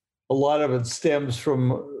lot of it stems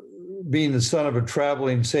from being the son of a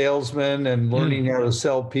traveling salesman and learning how to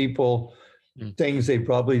sell people things they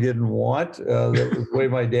probably didn't want. That was the way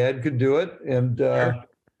my dad could do it. And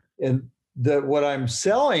what I'm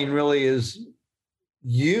selling really is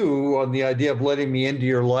you on the idea of letting me into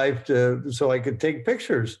your life so I could take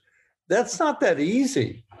pictures. That's not that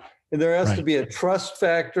easy. And there has to be a trust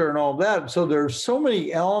factor and all that. So there's so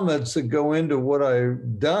many elements that go into what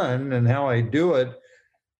I've done and how I do it.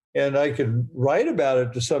 And I could write about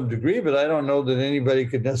it to some degree, but I don't know that anybody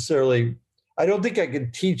could necessarily, I don't think I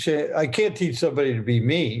could teach it. I can't teach somebody to be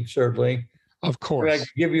me, certainly. Of course. I can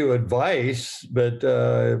give you advice, but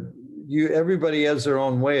everybody has their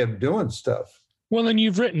own way of doing stuff. Well, and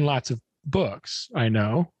you've written lots of books, I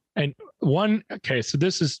know. And so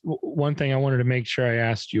this is one thing I wanted to make sure I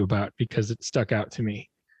asked you about because it stuck out to me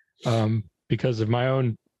because of my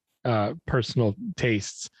own personal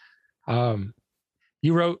tastes.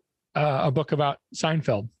 You wrote a book about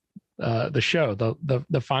Seinfeld, the show,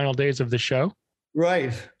 the final days of the show.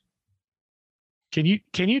 Right. Can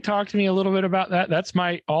you talk to me a little bit about that? That's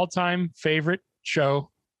my all-time favorite show.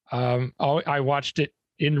 I watched it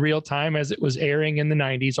in real time as it was airing in the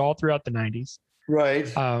 90s, all throughout the 90s.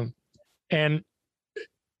 Right. And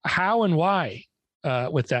how and why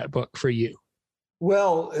with that book for you?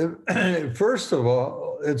 Well, first of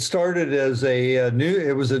all, it started as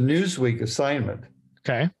it was a Newsweek assignment.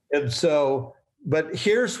 Okay. And so, but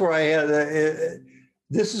here's where I had,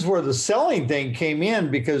 this is where the selling thing came in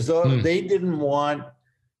because they didn't want,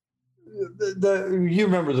 you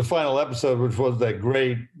remember the final episode, which wasn't that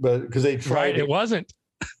great, but because they tried. Right, it wasn't.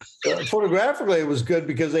 Photographically, it was good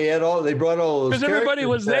because they brought all those. Because everybody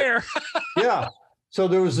was there. Yeah. So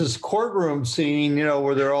there was this courtroom scene,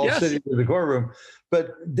 where they're all sitting in the courtroom,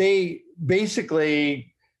 but they basically,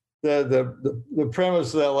 the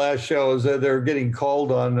premise of that last show is that they're getting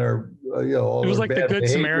called on their, all it was their like the Good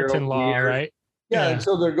Samaritan law, right? Yeah, and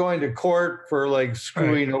so they're going to court for like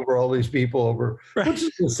screwing over all these people over, which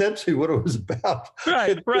is essentially what it was about.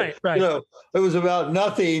 Right. You know, it was about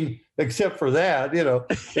nothing except for that, you know.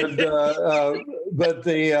 And, but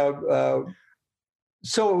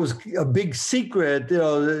so it was a big secret, you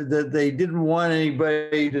know, that they didn't want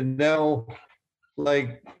anybody to know,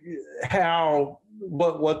 like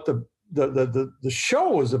what the show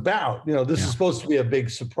was about. You know, this is supposed to be a big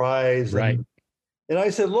surprise, right? And I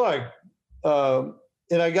said, look.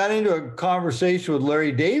 And I got into a conversation with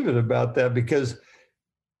Larry David about that because,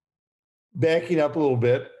 backing up a little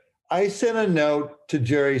bit, I sent a note to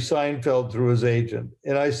Jerry Seinfeld through his agent.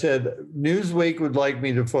 And I said, Newsweek would like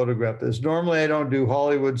me to photograph this. Normally I don't do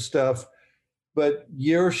Hollywood stuff, but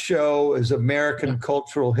your show is American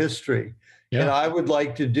cultural history. And I would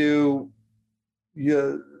like to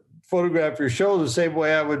photograph your show the same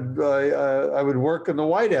way I would work in the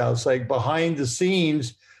White House, like behind the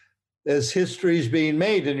scenes, as history is being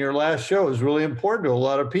made. And your last show is really important to a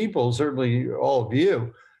lot of people, certainly all of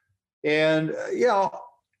you. And, you know,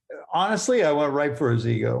 honestly, I went right for his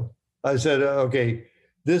ego. I said, okay,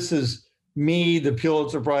 this is me, the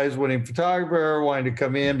Pulitzer Prize winning photographer, wanting to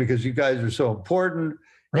come in because you guys are so important.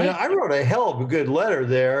 Right. And I wrote a hell of a good letter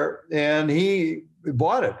there, and he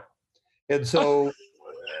bought it. And so,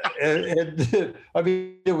 and I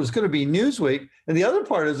mean, it was going to be Newsweek. And the other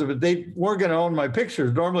part is that they weren't going to own my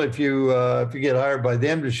pictures. Normally, if you get hired by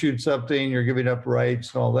them to shoot something, you're giving up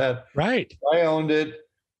rights and all that. Right. I owned it,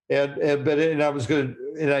 and I was going to,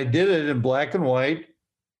 and I did it in black and white,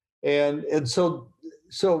 and so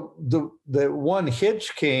the one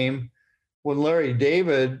hitch came when Larry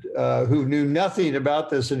David, who knew nothing about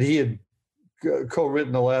this, and he had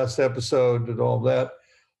co-written the last episode and all that.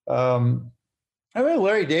 I mean,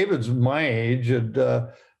 Larry David's my age, and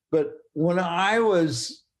but when I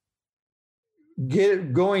was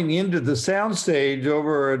going into the soundstage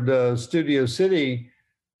over at Studio City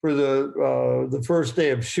for the first day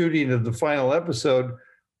of shooting of the final episode,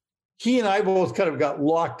 he and I both kind of got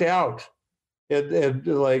locked out, and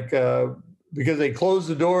like because they closed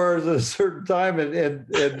the doors at a certain time,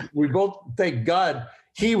 and we both, thank God,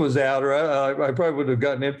 he was out, or I probably would have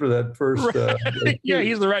gotten in for that first. Yeah,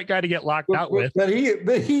 he's the right guy to get locked out with. But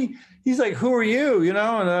he's like, "Who are you?" You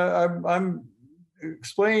know, and I'm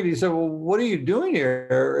explaining. He said, "Well, what are you doing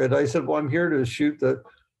here?" And I said, "Well, I'm here to shoot the."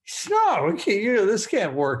 He said, "No, okay, this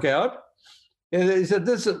can't work out." And he said,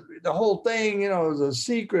 "This is the whole thing. You know, is a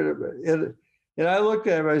secret." And I looked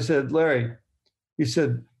at him. I said, "Larry," he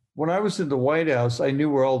said, "when I was in the White House, I knew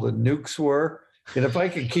where all the nukes were. And if I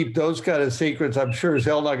could keep those kind of secrets, I'm sure as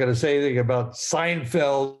hell not going to say anything about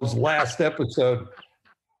Seinfeld's last episode."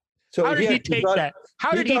 So how did he take that? How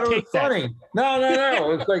did he take that? Funny.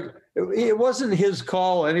 No. It's like, it wasn't his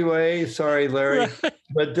call anyway. Sorry, Larry.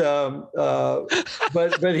 But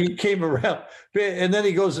he came around, and then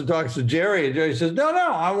he goes and talks to Jerry, and Jerry says, "No,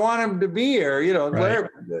 I want him to be here." You know, right.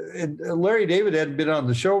 Larry David hadn't been on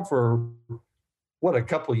the show for a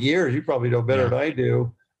couple of years. You probably know better than I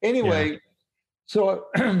do. Anyway. Yeah. So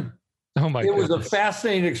it was a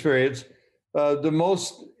fascinating experience. The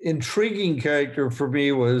most intriguing character for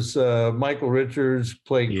me was Michael Richards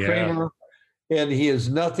playing Kramer. And he is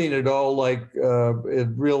nothing at all like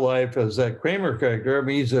in real life as that Kramer character. I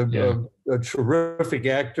mean, he's a terrific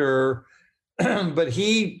actor, but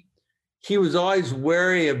he was always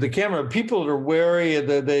wary of the camera. People that are wary,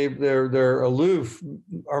 that they're aloof,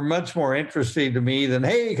 are much more interesting to me than,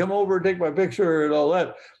 "Hey, come over and take my picture," and all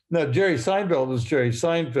that. No, Jerry Seinfeld was Jerry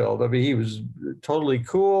Seinfeld. I mean, he was totally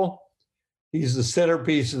cool. He's the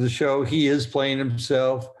centerpiece of the show. He is playing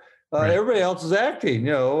himself. Right. Everybody else is acting,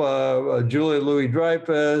 you know, Julia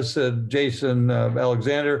Louis-Dreyfus and Jason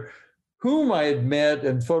Alexander, whom I had met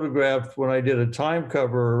and photographed when I did a Time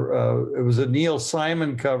cover. It was a Neil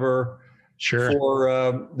Simon cover. Sure.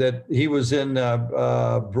 For that he was in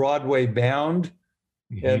Broadway Bound.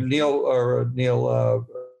 Mm-hmm. And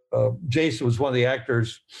Jason was one of the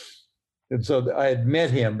actors. And so I had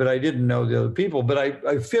met him, but I didn't know the other people. But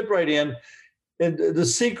I fit right in. And the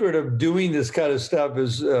secret of doing this kind of stuff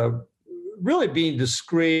is really being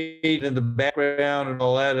discreet in the background and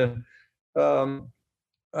all that. And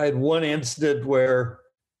I had one incident where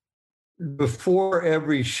before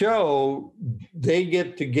every show, they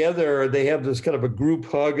get together, they have this kind of a group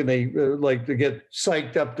hug, and they like to get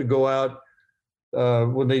psyched up to go out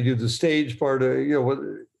when they do the stage part of, you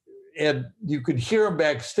know, and you could hear them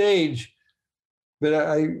backstage,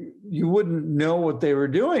 but you wouldn't know what they were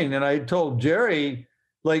doing. And I told Jerry,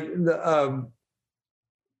 like,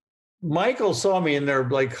 Michael saw me and they're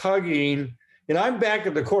like hugging, and I'm back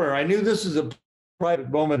at the corner. I knew this is a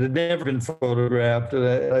private moment had never been photographed.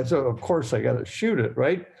 And I said, of course, I got to shoot it,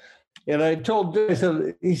 right? And I told Dick,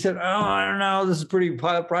 he said, oh, I don't know, this is pretty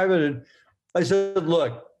private. And I said,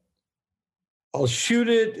 look, I'll shoot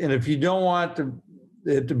it. And if you don't want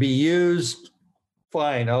it to be used,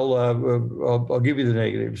 fine, I'll give you the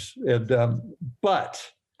negatives. And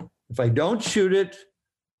but if I don't shoot it,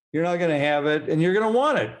 you're not going to have it, and you're going to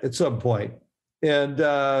want it at some point. And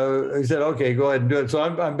he said, okay, go ahead and do it. So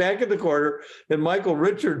I'm back in the corner, and Michael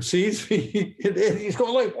Richards sees me, and he's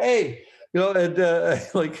going like, hey, and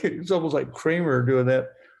like it's almost like Kramer doing that.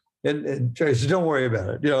 And Jerry says, don't worry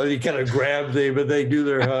about it. He kind of grabs me, but they do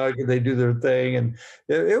their hug and they do their thing. And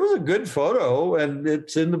it was a good photo, and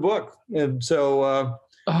it's in the book. And so,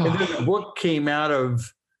 and then the book came out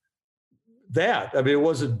of that. I mean, it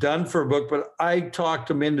wasn't done for a book, but I talked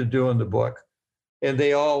them into doing the book. And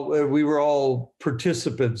we were all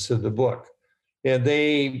participants in the book. And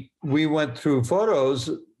we went through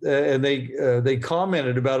photos, and they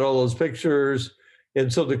commented about all those pictures.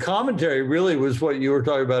 And so the commentary really was what you were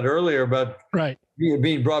talking about earlier about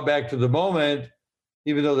being brought back to the moment,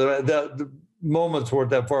 even though the moments weren't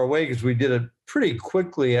that far away because we did it pretty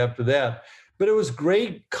quickly after that. But it was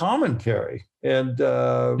great commentary. And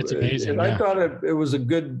it's amazing. And I thought it was a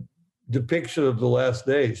good depiction of the last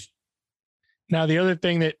days. Now, the other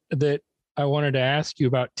thing that I wanted to ask you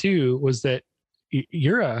about too was that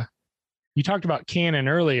you talked about Canon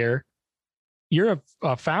earlier. You're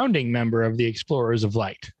a founding member of the Explorers of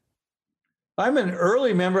Light. I'm an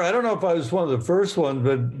early member. I don't know if I was one of the first ones,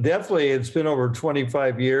 but definitely it's been over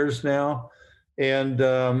 25 years now. And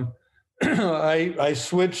I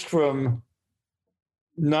switched from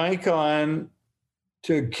Nikon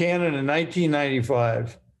to Canon in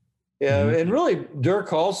 1995. And really, Dirk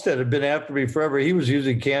Halstead had been after me forever. He was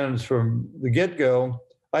using Canons from the get-go.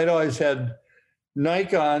 I'd always had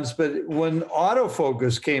Nikons, but when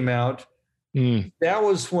autofocus came out, that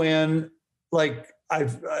was when, like,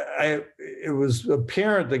 it was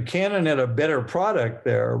apparent that Canon had a better product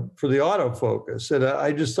there for the autofocus. And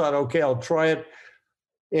I just thought, okay, I'll try it.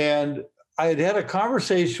 And I had a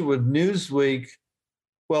conversation with Newsweek.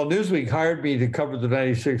 Well, Newsweek hired me to cover the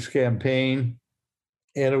 96 campaign,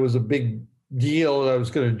 and it was a big deal that I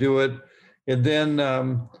was going to do it. And then,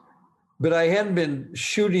 but I hadn't been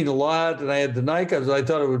shooting a lot, and I had the Nikons. I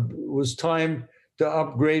thought it was time to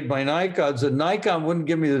upgrade my Nikons, and Nikon wouldn't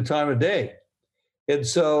give me the time of day. And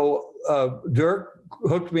so Dirk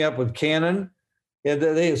hooked me up with Canon, and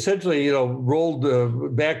they essentially,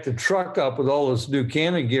 rolled back the truck up with all this new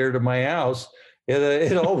Canon gear to my house.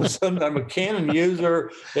 And all of a sudden, I'm a Canon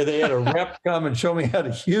user, and they had a rep come and show me how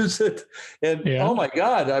to use it. And oh my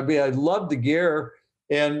God, I mean, I loved the gear.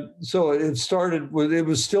 And so it started with, it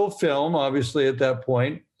was still film, obviously, at that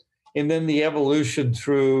point. And then the evolution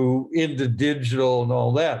through into digital and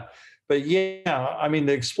all that. But yeah, I mean,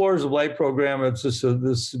 the Explorers of Light program, it's just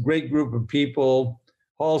this great group of people.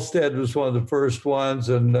 Halstead was one of the first ones,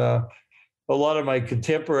 and a lot of my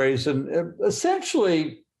contemporaries. And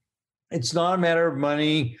essentially, it's not a matter of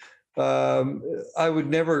money. I would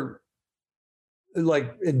never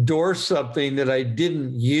endorse something that I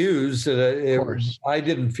didn't use, that I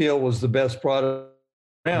didn't feel was the best product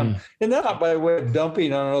around. And not by way of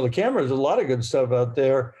dumping on other cameras. There's a lot of good stuff out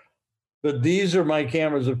there, but these are my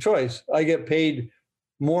cameras of choice. I get paid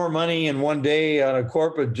more money in one day on a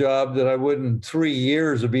corporate job than I would in 3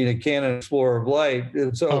 years of being a Canon Explorer of Light.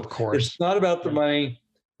 And so of course, it's not about the money.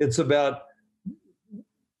 It's about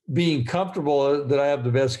being comfortable that I have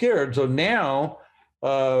the best gear. And so now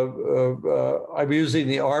I'm using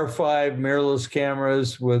the R5 mirrorless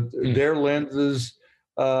cameras with their lenses.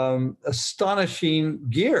 Astonishing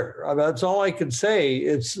gear. I mean, that's all I can say.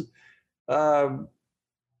 It's, but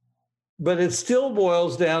it still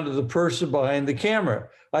boils down to the person behind the camera.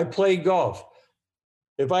 I play golf.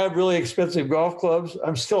 If I have really expensive golf clubs,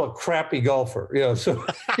 I'm still a crappy golfer. So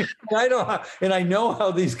I know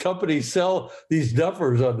how these companies sell these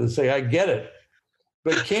duffers on this thing. I get it.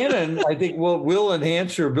 But Canon, I think, will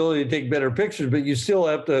enhance your ability to take better pictures, but you still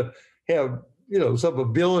have to have some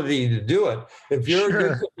ability to do it. If you're a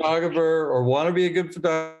good photographer or want to be a good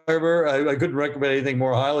photographer, I couldn't recommend anything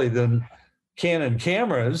more highly than Canon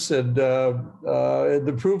cameras. And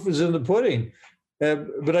the proof is in the pudding.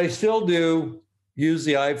 But I still do use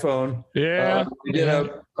the iPhone. I did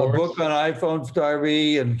a book on iPhone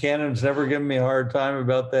photography, and Canon's never given me a hard time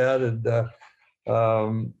about that.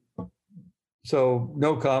 And so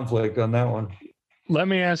no conflict on that one. Let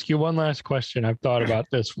me ask you one last question. I've thought about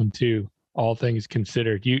this one too. All things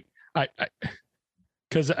considered,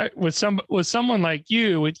 because with someone like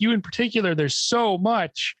you, with you in particular, there's so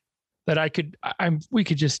much that we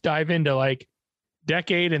could just dive into. Like,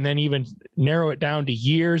 decade and then even narrow it down to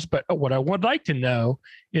years. But what I would like to know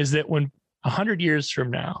is that when 100 years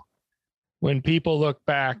from now, when people look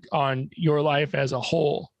back on your life as a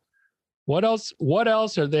whole, what else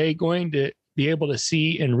are they going to be able to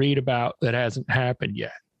see and read about that hasn't happened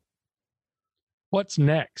yet? What's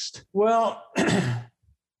next? Well,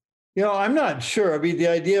 I'm not sure. I mean, the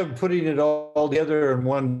idea of putting it all together in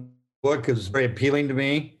one book is very appealing to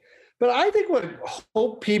me. But I think what I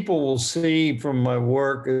hope people will see from my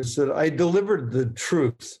work is that I delivered the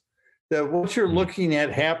truth, that what you're looking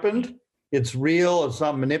at happened. It's real. It's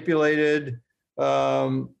not manipulated.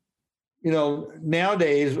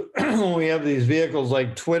 Nowadays, when we have these vehicles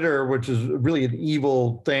like Twitter, which is really an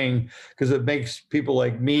evil thing because it makes people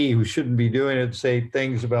like me who shouldn't be doing it say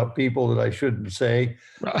things about people that I shouldn't say,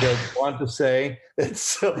 that want to say. It's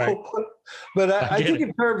so, right. But I think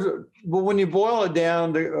in terms of, but when you boil it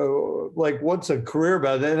down to what's a career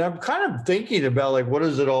about it, and I'm kind of thinking about what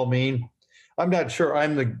does it all mean? I'm not sure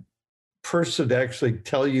I'm the person to actually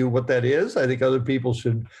tell you what that is. I think other people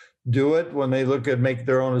should do it when they make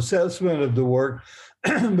their own assessment of the work.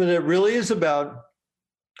 But it really is about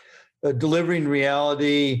delivering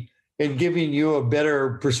reality and giving you a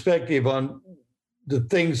better perspective on the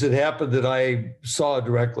things that happened that I saw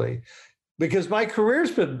directly. Because my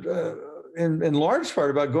career's been in large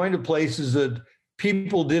part about going to places that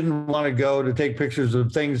people didn't want to go to take pictures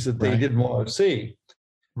of things that they didn't want to see.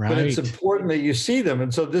 Right. But it's important that you see them.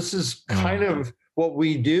 And so this is kind of what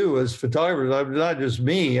we do as photographers. Not just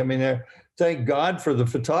me. I mean, thank God for the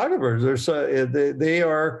photographers. They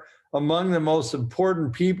are among the most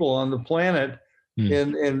important people on the planet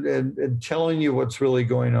in telling you what's really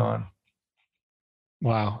going on.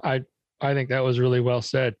 Wow. I think that was really well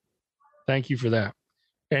said. Thank you for that.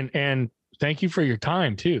 And thank you for your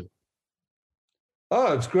time too.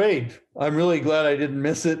 Oh, it's great. I'm really glad I didn't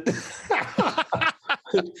miss it.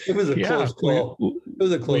 It was a close call. It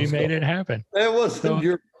was a close call. We made it happen. It wasn't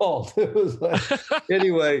your fault. It was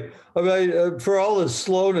anyway, I mean, for all the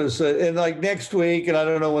slowness and next week, and I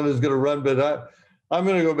don't know when it's going to run, but I'm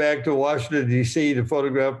going to go back to Washington, D.C. to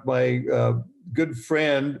photograph my good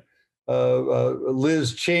friend,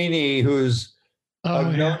 Liz Cheney, who's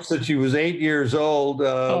I've known since she was 8 years old,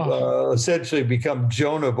 essentially become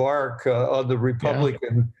Joan of Arc on the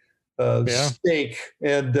Republican stake.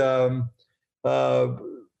 And,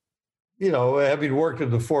 having worked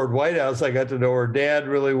at the Ford White House, I got to know her dad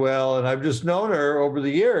really well. And I've just known her over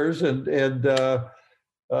the years. And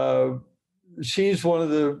she's one of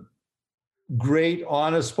the great,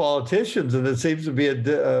 honest politicians. And it seems to be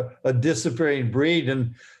a disappearing breed.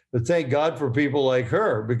 And but thank God for people like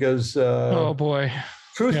her because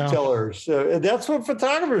truth tellers. That's what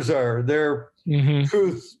photographers are. They're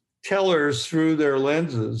truth tellers through their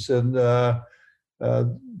lenses. And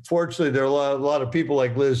fortunately, there are a lot of people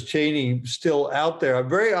like Liz Cheney still out there. I'm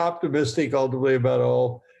very optimistic ultimately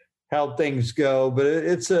about how things go, but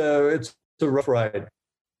it's a rough ride.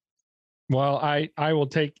 Well, I will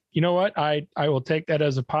take, I will take that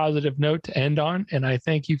as a positive note to end on. And I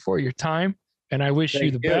thank you for your time. And I wish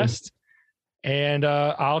you the best. And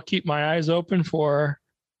I'll keep my eyes open for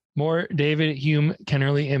more David Hume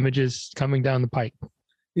Kennerly images coming down the pike.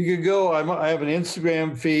 You can go. I have an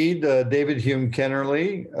Instagram feed, David Hume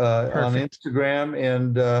Kennerly on Instagram,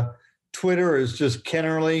 and Twitter is just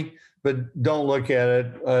Kennerly. But don't look at it.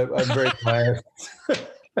 I'm very biased.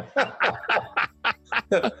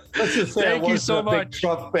 Let's just say Thank you so much. Big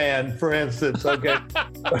Trump fan, for instance. Okay,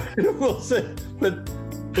 we'll say, but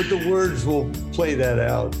the words will play that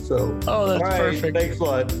out. So, that's perfect. Thanks a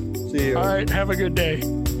lot. See you. All right. Have a good day.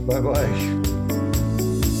 Bye-bye.